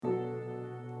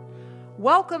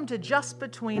Welcome to Just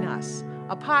Between Us,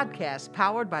 a podcast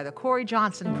powered by the Corey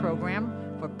Johnson Program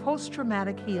for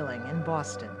Post-Traumatic Healing in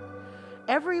Boston.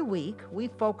 Every week, we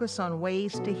focus on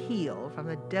ways to heal from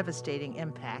the devastating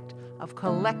impact of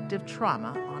collective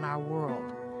trauma on our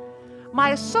world.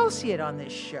 My associate on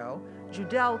this show,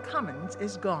 Judelle Cummins,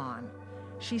 is gone.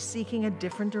 She's seeking a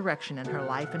different direction in her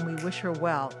life, and we wish her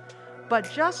well. But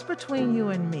just between you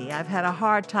and me, I've had a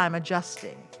hard time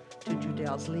adjusting to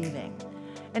Judelle's leaving.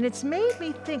 And it's made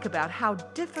me think about how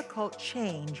difficult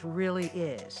change really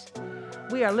is.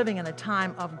 We are living in a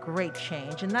time of great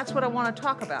change, and that's what I want to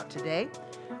talk about today.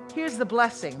 Here's the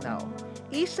blessing, though.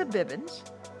 Issa Bibbins,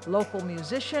 local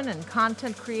musician and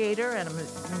content creator and a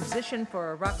musician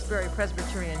for Roxbury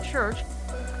Presbyterian Church,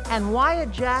 and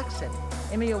Wyatt Jackson,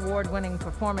 Emmy Award-winning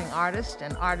performing artist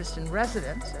and artist in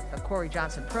residence at the Corey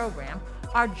Johnson Program,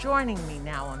 are joining me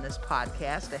now on this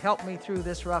podcast to help me through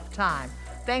this rough time.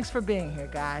 Thanks for being here,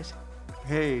 guys.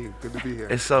 Hey, good to be here.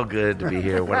 It's so good to be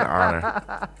here. What an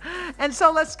honor. And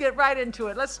so let's get right into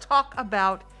it. Let's talk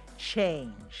about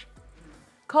change.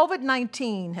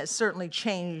 COVID-19 has certainly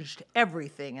changed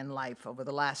everything in life over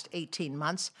the last 18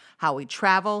 months, how we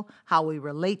travel, how we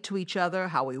relate to each other,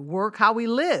 how we work, how we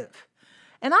live.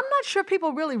 And I'm not sure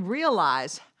people really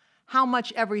realize how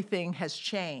much everything has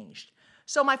changed.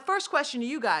 So my first question to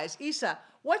you guys, Issa,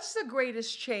 what's the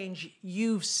greatest change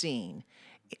you've seen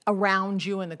around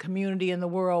you in the community, in the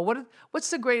world? What's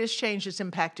the greatest change that's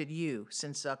impacted you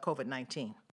since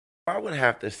COVID-19? I would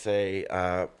have to say,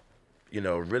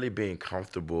 really being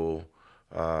comfortable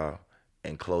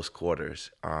in close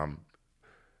quarters.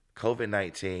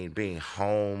 COVID-19, being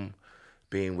home,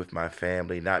 being with my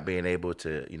family, not being able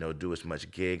to, do as much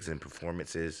gigs and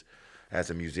performances as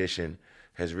a musician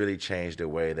has really changed the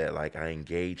way that I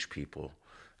engage people.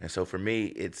 And so for me,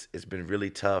 it's been really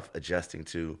tough adjusting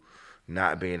to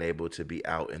not being able to be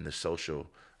out in the social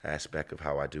aspect of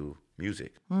how I do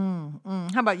music. How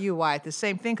about you, Wyatt? The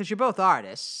same thing, because you're both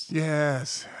artists.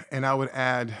 Yes, and I would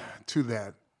add to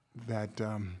that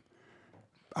a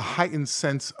heightened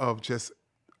sense of just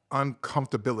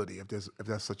uncomfortability, if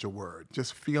that's such a word,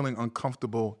 just feeling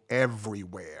uncomfortable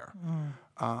everywhere.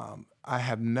 I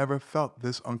have never felt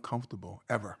this uncomfortable,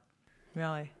 ever.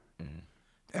 Really? Mm-hmm.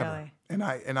 Ever.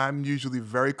 Really? And I'm usually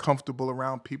very comfortable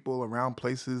around people, around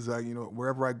places,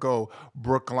 wherever I go.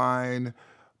 Brookline,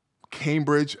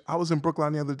 Cambridge. I was in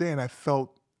Brookline the other day, and I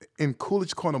felt in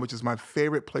Coolidge Corner, which is my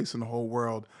favorite place in the whole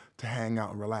world to hang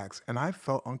out and relax, and I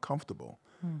felt uncomfortable.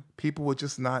 People were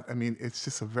just not, it's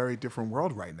just a very different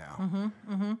world right now.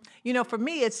 For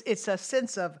me, it's a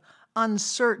sense of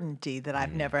uncertainty that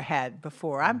I've never had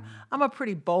before. I'm a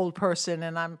pretty bold person,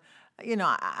 and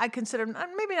I consider,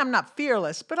 maybe I'm not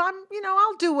fearless, but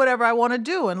I'll do whatever I want to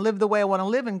do and live the way I want to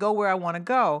live and go where I want to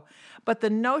go. But the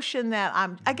notion that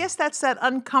I guess that's that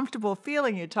uncomfortable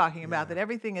feeling you're talking about, that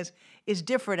everything is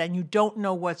different and you don't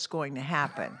know what's going to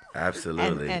happen.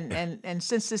 Absolutely. And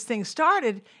since this thing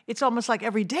started, it's almost like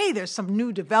every day there's some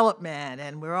new development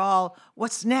and we're all,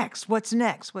 what's next? What's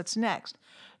next? What's next?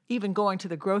 Even going to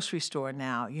the grocery store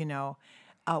now,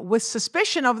 with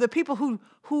suspicion of the people who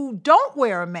don't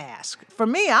wear a mask. For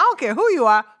me, I don't care who you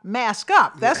are, mask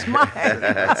up. That's my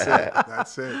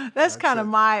That's it. That's kind of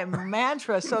my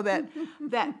mantra. So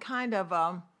that kind of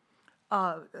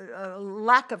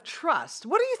lack of trust.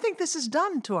 What do you think this has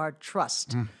done to our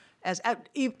trust?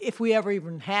 If we ever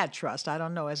even had trust, I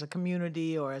don't know, as a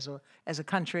community or as a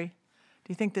country. Do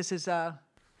you think this is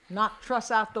knocked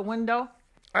trust out the window?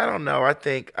 I don't know. I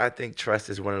think trust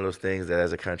is one of those things that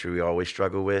as a country we always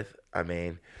struggle with.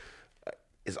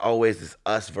 It's always this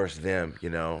us versus them,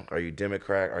 Are you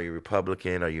Democrat? Are you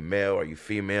Republican? Are you male? Are you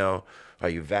female? Are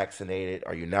you vaccinated?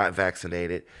 Are you not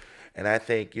vaccinated? And I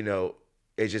think,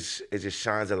 it just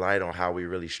shines a light on how we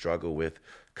really struggle with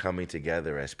coming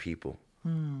together as people.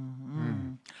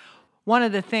 One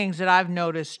of the things that I've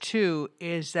noticed too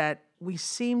is that we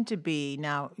seem to be,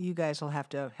 now you guys will have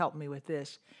to help me with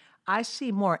this, I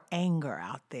see more anger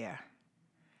out there.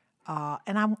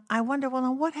 And I wonder,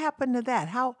 well, what happened to that?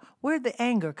 Where'd the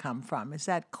anger come from? Is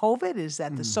that COVID? Is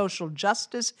that the social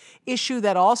justice issue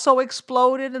that also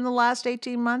exploded in the last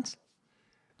 18 months?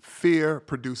 Fear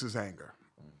produces anger.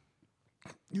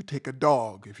 You take a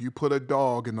dog. If you put a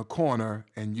dog in the corner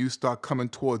and you start coming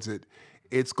towards it,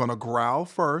 it's going to growl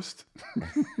first.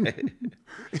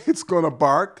 It's going to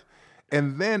bark.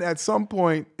 And then at some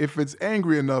point, if it's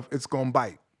angry enough, it's going to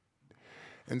bite.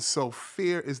 And so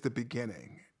fear is the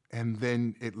beginning, and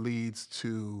then it leads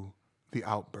to the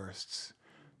outbursts.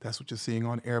 That's what you're seeing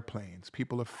on airplanes.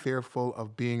 People are fearful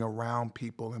of being around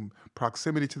people and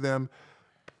proximity to them.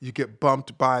 You get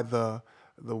bumped by the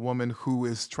the woman who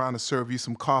is trying to serve you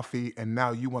some coffee and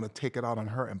now you want to take it out on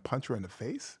her and punch her in the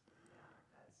face?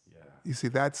 Yeah. You see,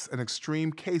 that's an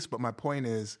extreme case, but my point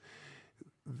is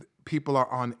people are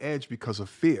on edge because of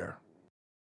fear.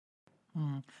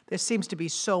 There seems to be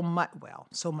so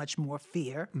much more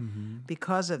fear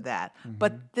because of that.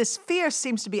 But this fear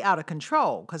seems to be out of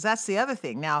control, because that's the other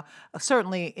thing. Now,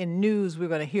 certainly in news, we're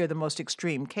going to hear the most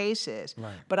extreme cases.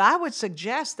 Right. But I would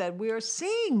suggest that we're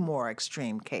seeing more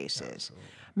extreme cases. Absolutely.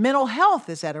 Mental health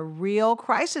is at a real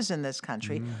crisis in this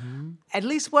country. At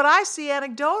least what I see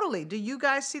anecdotally. Do you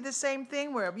guys see the same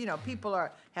thing where, people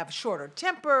have shorter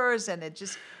tempers and it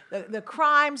just, the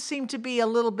crimes seem to be a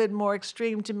little bit more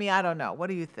extreme to me? I don't know. What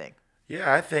do you think?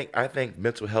 Yeah, I think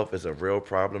mental health is a real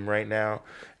problem right now,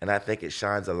 and I think it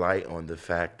shines a light on the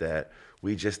fact that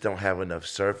we just don't have enough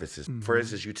services. For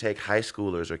instance, you take high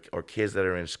schoolers or kids that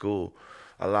are in school,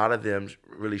 a lot of them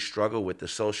really struggle with the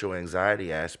social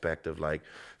anxiety aspect of like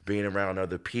being around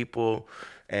other people.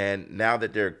 And now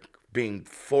that they're being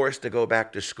forced to go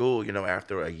back to school,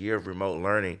 after a year of remote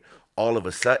learning, all of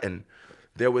a sudden,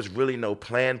 there was really no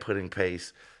plan put in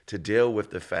place to deal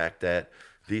with the fact that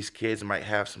these kids might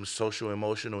have some social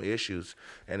emotional issues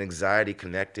and anxiety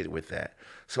connected with that.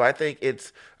 So I think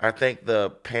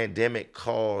the pandemic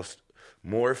caused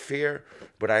more fear,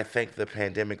 but I think the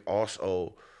pandemic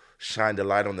also shined a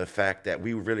light on the fact that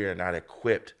we really are not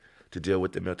equipped to deal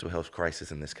with the mental health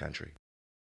crisis in this country.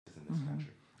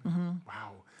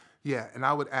 Wow. Yeah, and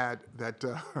I would add that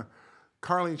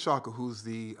Carlene Shalka, who's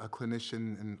the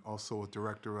clinician and also a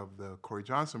director of the Corey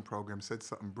Johnson program, said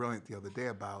something brilliant the other day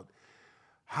about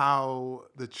how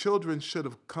the children should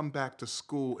have come back to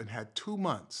school and had 2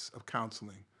 months of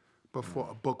counseling before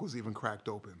a book was even cracked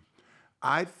open.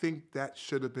 I think that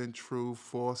should have been true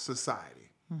for society.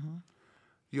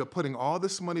 You're putting all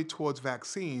this money towards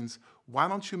vaccines. Why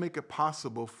don't you make it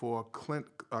possible for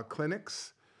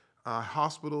clinics,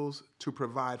 hospitals to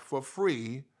provide for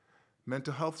free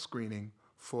mental health screening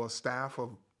for staff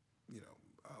of,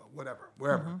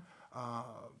 wherever,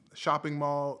 shopping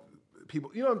mall,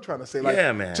 people. You know what I'm trying to say? Like,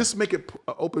 yeah, man. Just make it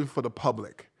open for the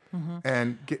public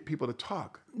and get people to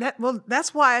talk.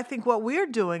 That's why I think what we're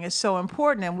doing is so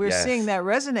important, and we're seeing that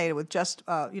resonated with just,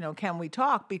 Can We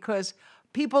Talk? Because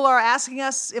people are asking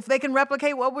us if they can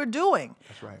replicate what we're doing.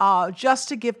 That's right. Just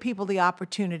to give people the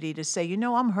opportunity to say,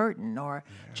 I'm hurting, or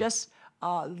just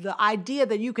the idea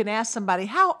that you can ask somebody,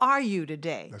 how are you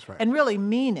today? That's right. And really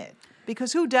mean it.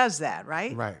 Because who does that,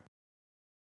 right? Right.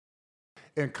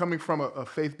 And coming from a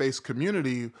faith-based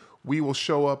community, we will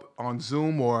show up on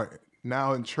Zoom or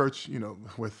now in church,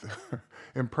 with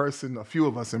in person, a few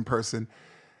of us in person.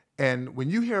 And when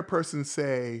you hear a person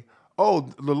say, oh,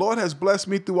 the Lord has blessed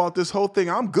me throughout this whole thing,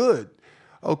 I'm good.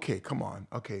 Okay, come on.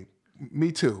 Okay,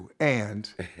 me too. And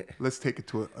let's take it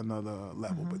to another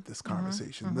level with this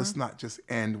conversation. Let's not just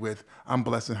end with, I'm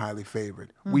blessed and highly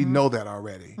favored. We know that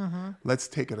already. Let's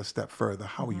take it a step further.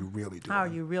 How are you really doing? How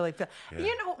you really feel.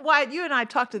 Yeah. Wyatt, you and I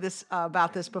talked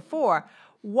about this before,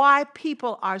 why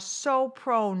people are so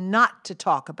prone not to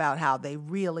talk about how they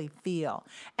really feel.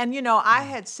 And, I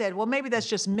had said, well, maybe that's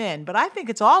just men, but I think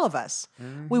it's all of us.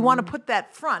 We want to put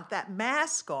that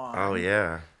mask on. Oh,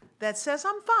 yeah. That says,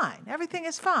 I'm fine. Everything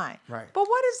is fine. Right. But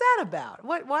what is that about?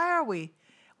 Why are we,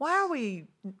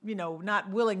 not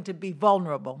willing to be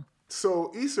vulnerable?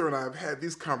 So Issa and I have had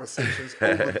these conversations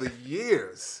over the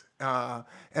years.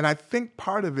 And I think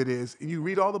part of it is, you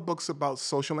read all the books about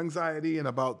social anxiety and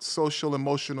about social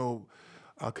emotional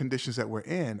conditions that we're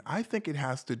in. I think it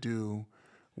has to do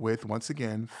with, once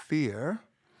again, fear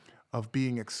of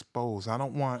being exposed. I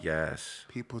don't want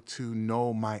people to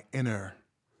know my inner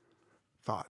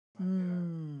thought.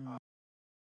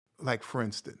 Like, for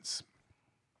instance,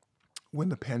 when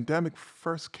the pandemic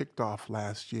first kicked off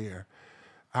last year,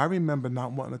 I remember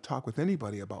not wanting to talk with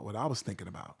anybody about what I was thinking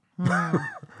about.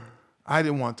 I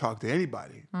didn't want to talk to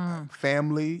anybody.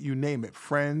 Family, you name it,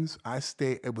 friends. I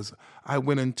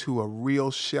went into a real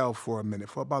shell for a minute,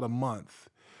 for about a month.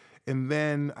 And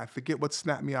then I forget what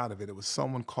snapped me out of it. It was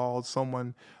someone called,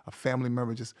 a family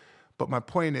member but my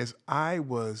point is, I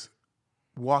was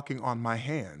walking on my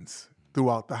hands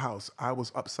throughout the house. I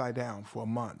was upside down for a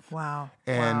month. Wow.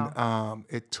 And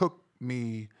it took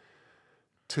me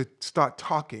to start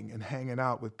talking and hanging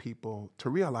out with people to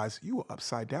realize you were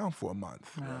upside down for a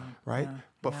month, right?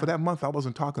 But for that month, I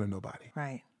wasn't talking to nobody.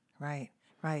 Right.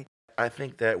 I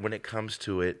think that when it comes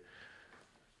to it,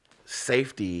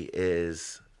 safety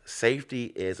is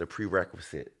a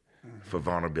prerequisite for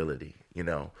vulnerability,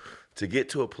 to get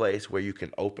to a place where you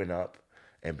can open up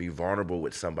and be vulnerable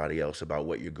with somebody else about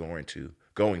what you're going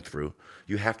through,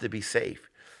 you have to be safe.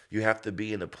 You have to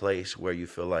be in a place where you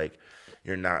feel like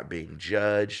you're not being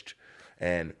judged,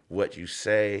 and what you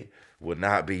say will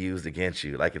not be used against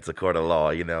you like it's a court of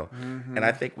law, you know? Mm-hmm. And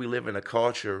I think we live in a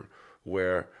culture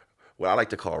where, what I like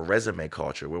to call resume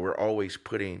culture, where we're always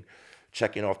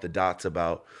checking off the dots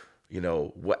about, you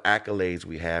know, what accolades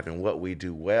we have and what we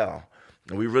do well.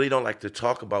 And we really don't like to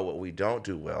talk about what we don't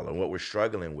do well and what we're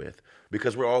struggling with,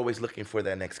 because we're always looking for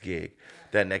that next gig,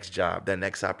 that next job, that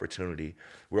next opportunity.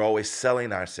 We're always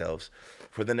selling ourselves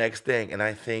for the next thing. And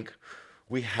I think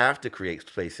we have to create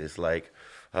spaces like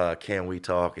Can We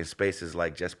Talk, and spaces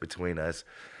like Just Between Us,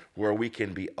 where we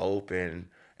can be open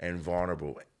and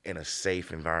vulnerable in a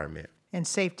safe environment. And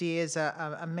safety is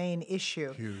a main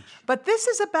issue. Huge. But this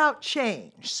is about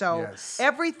change. So Yes.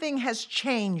 everything has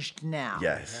changed now.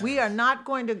 Yes. We are not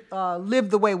going to live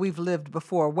the way we've lived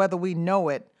before, whether we know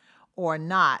it or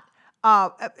not.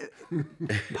 Part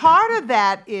of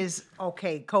that is,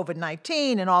 okay,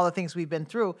 COVID-19 and all the things we've been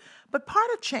through. But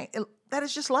part of change, that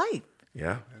is just life.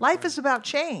 Yeah. Life is about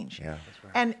change. Yeah.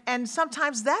 And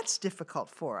sometimes that's difficult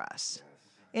for us.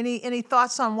 Any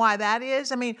thoughts on why that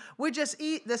is? I mean,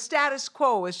 the status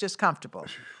quo is just comfortable.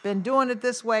 Been doing it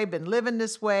this way, been living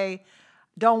this way,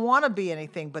 don't want to be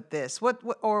anything but this. What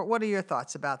are your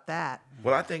thoughts about that?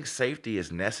 Well, I think safety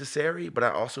is necessary, but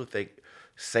I also think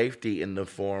safety in the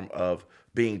form of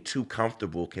being too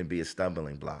comfortable can be a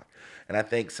stumbling block. And I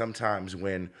think sometimes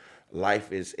when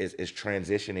life is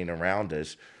transitioning around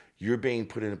us, you're being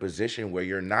put in a position where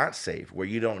you're not safe, where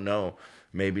you don't know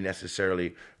maybe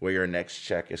necessarily where your next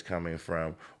check is coming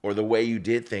from, or the way you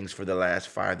did things for the last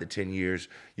 5 to 10 years,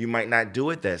 you might not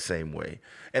do it that same way.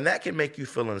 And that can make you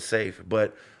feel unsafe.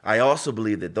 But I also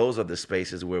believe that those are the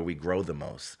spaces where we grow the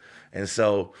most. And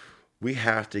so we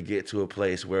have to get to a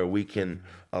place where we can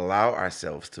allow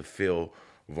ourselves to feel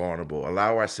vulnerable,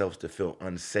 allow ourselves to feel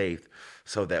unsafe,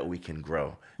 so that we can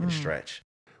grow and stretch.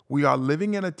 We are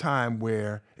living in a time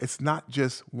where it's not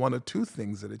just one or two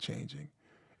things that are changing.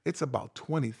 It's about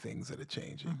 20 things that are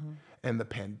changing. Mm-hmm. And the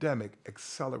pandemic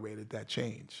accelerated that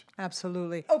change.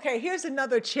 Absolutely. Okay, here's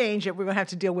another change that we're going to have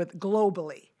to deal with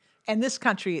globally. And this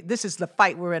country, this is the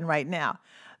fight we're in right now.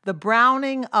 The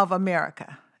browning of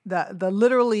America, the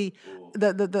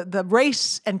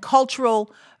race and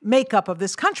cultural makeup of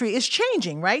this country is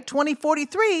changing, right?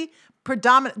 2043,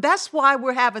 predominant. That's why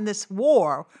we're having this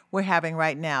war we're having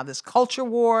right now, this culture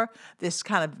war, this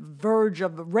kind of verge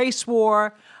of the race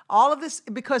war, all of this,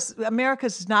 because America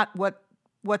is not what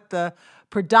the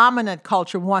predominant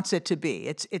culture wants it to be.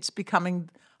 It's becoming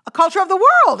a culture of the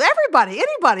world.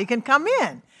 Anybody can come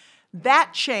in.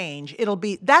 That change,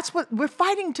 that's what we're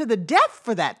fighting to the death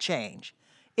for, that change,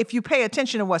 if you pay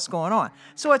attention to what's going on.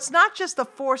 So it's not just the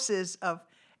forces of,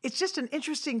 it's just an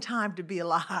interesting time to be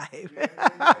alive.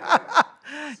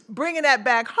 Bringing that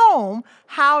back home,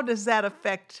 how does that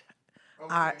affect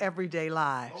our everyday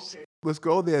lives? Let's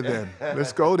go there then.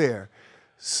 Let's go there.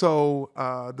 So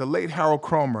the late Harold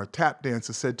Cromer, tap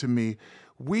dancer, said to me,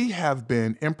 we have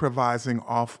been improvising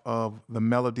off of the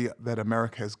melody that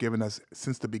America has given us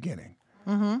since the beginning.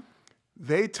 Mm-hmm.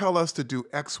 They tell us to do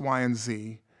X, Y, and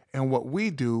Z. And what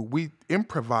we do, we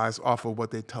improvise off of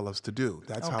what they tell us to do.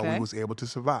 That's how we was able to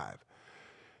survive.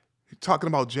 Talking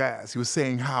about jazz, he was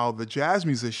saying how the jazz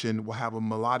musician will have a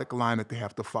melodic line that they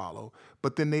have to follow,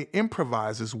 but then they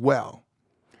improvise as well.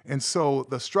 And so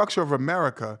the structure of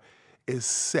America is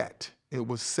set. It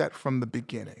was set from the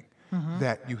beginning,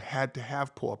 that you had to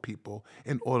have poor people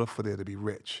in order for there to be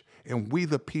rich. And we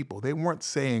the people, they weren't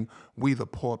saying we the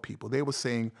poor people. They were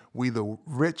saying we the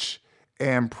rich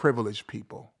and privileged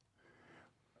people.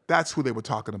 That's who they were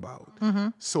talking about. Mm-hmm.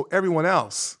 So everyone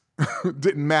else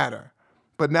didn't matter.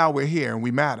 But now we're here and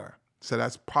we matter. So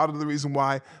that's part of the reason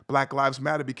why Black Lives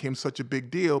Matter became such a big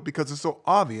deal, because it's so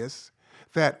obvious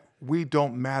that we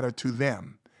don't matter to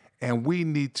them. And we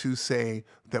need to say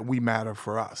that we matter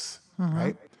for us,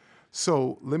 right?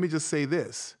 So let me just say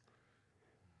this.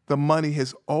 The money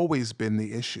has always been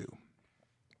the issue.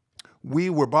 We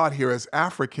were brought here as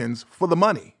Africans for the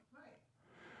money.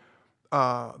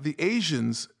 The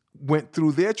Asians went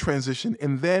through their transition,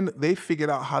 and then they figured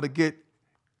out how to get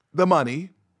the money,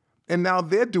 and now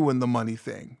they're doing the money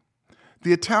thing.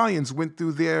 The Italians went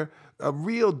through a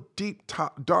real deep,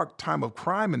 dark time of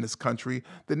crime in this country.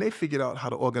 Then they figured out how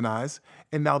to organize,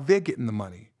 and now they're getting the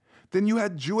money. Then you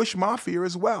had Jewish mafia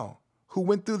as well, who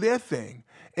went through their thing,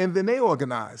 and then they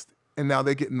organized, and now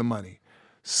they're getting the money.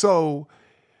 So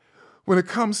when it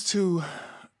comes to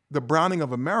the browning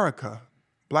of America,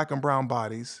 black and brown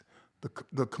bodies,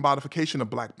 the commodification of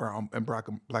black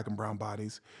and brown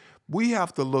bodies, we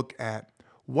have to look at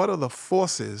what are the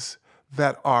forces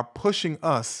that are pushing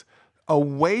us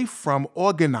away from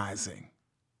organizing.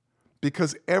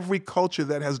 because every culture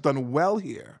that has done well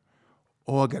here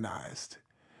organized.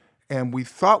 And we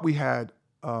thought we had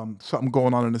something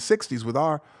going on in the 60s with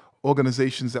our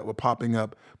organizations that were popping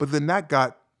up, but then that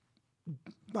got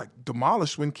like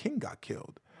demolished when King got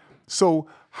killed. So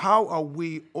how are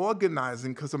we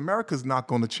organizing? Because America's not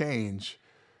going to change.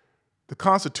 The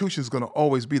Constitution is going to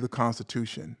always be the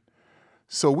Constitution.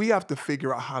 So we have to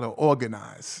figure out how to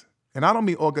organize. And I don't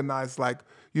mean organize like,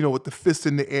 with the fist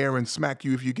in the air and smack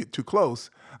you if you get too close.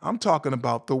 I'm talking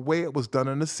about the way it was done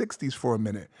in the 60s for a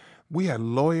minute. We had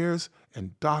lawyers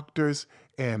and doctors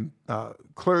and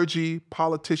clergy,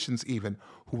 politicians even,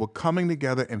 who were coming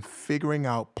together and figuring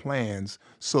out plans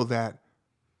so that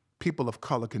people of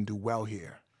color can do well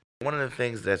here. One of the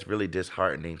things that's really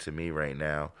disheartening to me right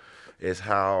now is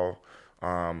how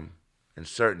in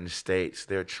certain states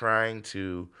they're trying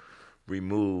to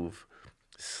remove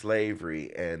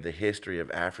slavery and the history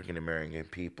of African American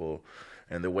people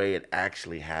and the way it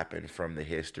actually happened from the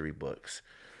history books.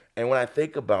 And when I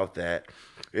think about that,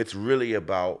 it's really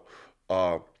about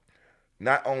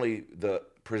not only the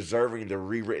preserving the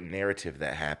rewritten narrative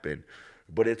that happened,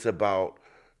 but it's about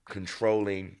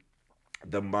controlling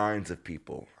the minds of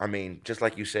people. I mean, just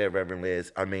like you said, Reverend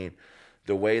Liz, I mean,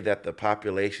 the way that the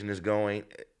population is going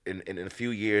in a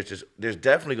few years, there's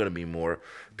definitely going to be more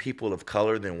people of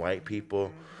color than white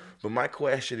people. But my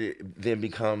question then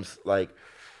becomes like,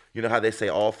 you know how they say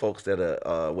all folks that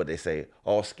are, what they say,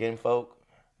 all skin folk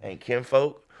ain't kin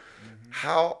folk?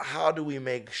 How do we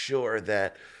make sure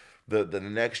that the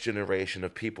next generation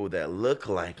of people that look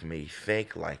like me,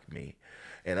 think like me,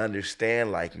 and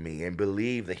understand like me, and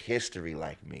believe the history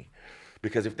like me?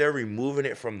 Because if they're removing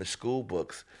it from the school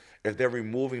books, if they're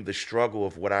removing the struggle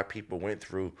of what our people went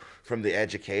through from the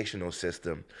educational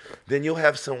system, then you'll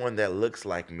have someone that looks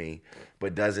like me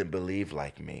but doesn't believe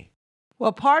like me.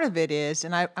 Well, part of it is,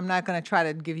 and I'm not going to try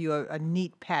to give you a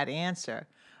neat, pat answer.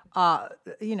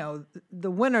 The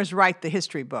winners write the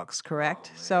history books,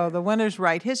 correct? So the winners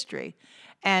write history.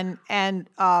 And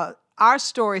our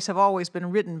stories have always been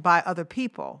written by other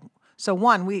people. So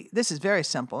this is very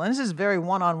simple, and this is very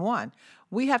one-on-one.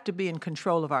 We have to be in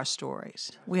control of our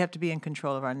stories. We have to be in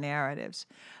control of our narratives.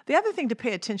 The other thing to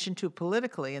pay attention to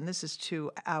politically, and this is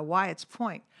to Wyatt's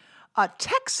point,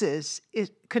 Texas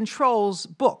controls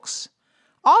books.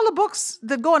 All the books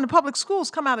that go into public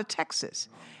schools come out of Texas.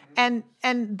 And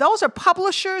those are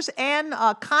publishers and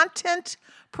content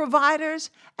providers.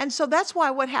 And so that's why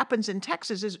what happens in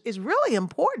Texas is really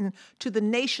important to the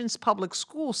nation's public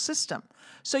school system.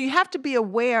 So you have to be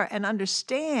aware and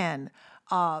understand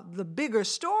the bigger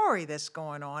story that's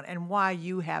going on and why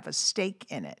you have a stake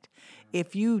in it.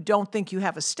 If you don't think you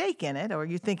have a stake in it, or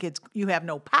you think you have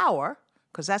no power,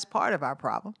 because that's part of our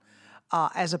problem,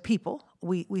 as a people,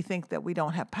 we think that we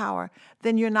don't have power,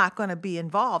 then you're not going to be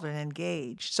involved and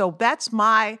engaged. So that's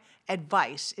my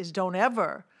advice: is don't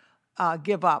ever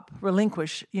give up,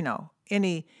 relinquish,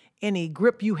 any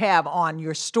grip you have on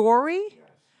your story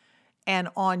and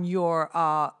on your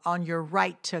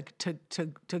right to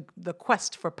the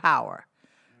quest for power.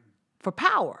 For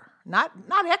power, not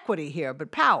equity here,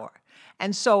 but power.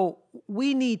 And so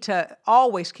we need to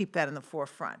always keep that in the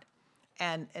forefront.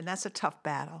 And that's a tough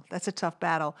battle. That's a tough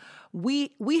battle.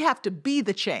 We have to be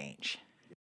the change.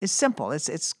 It's simple.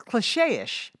 It's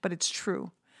cliche-ish, but it's true.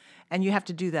 And you have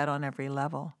to do that on every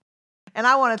level. And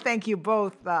I want to thank you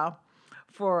both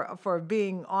for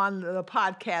being on the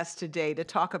podcast today to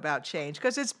talk about change,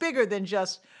 because it's bigger than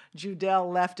just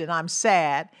Judell left and I'm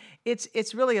sad.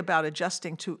 It's really about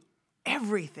adjusting to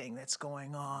everything that's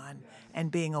going on,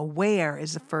 and being aware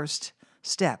is the first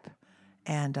step.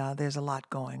 And there's a lot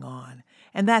going on.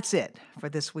 And that's it for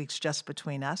this week's Just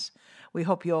Between Us. We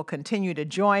hope you'll continue to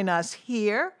join us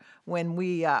here when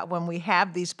we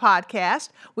have these podcasts.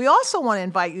 We also want to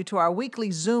invite you to our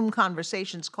weekly Zoom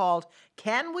conversations called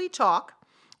Can We Talk?,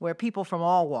 where people from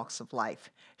all walks of life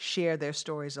share their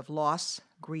stories of loss,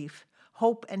 grief,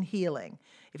 hope, and healing.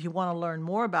 If you want to learn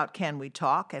more about Can We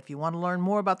Talk, if you want to learn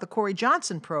more about the Corey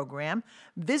Johnson program,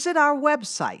 visit our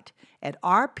website at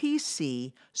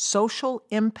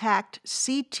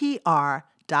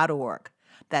rpcsocialimpactctr.org.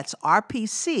 That's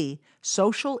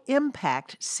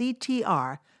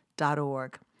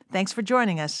rpcsocialimpactctr.org. Thanks for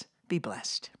joining us. Be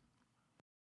blessed.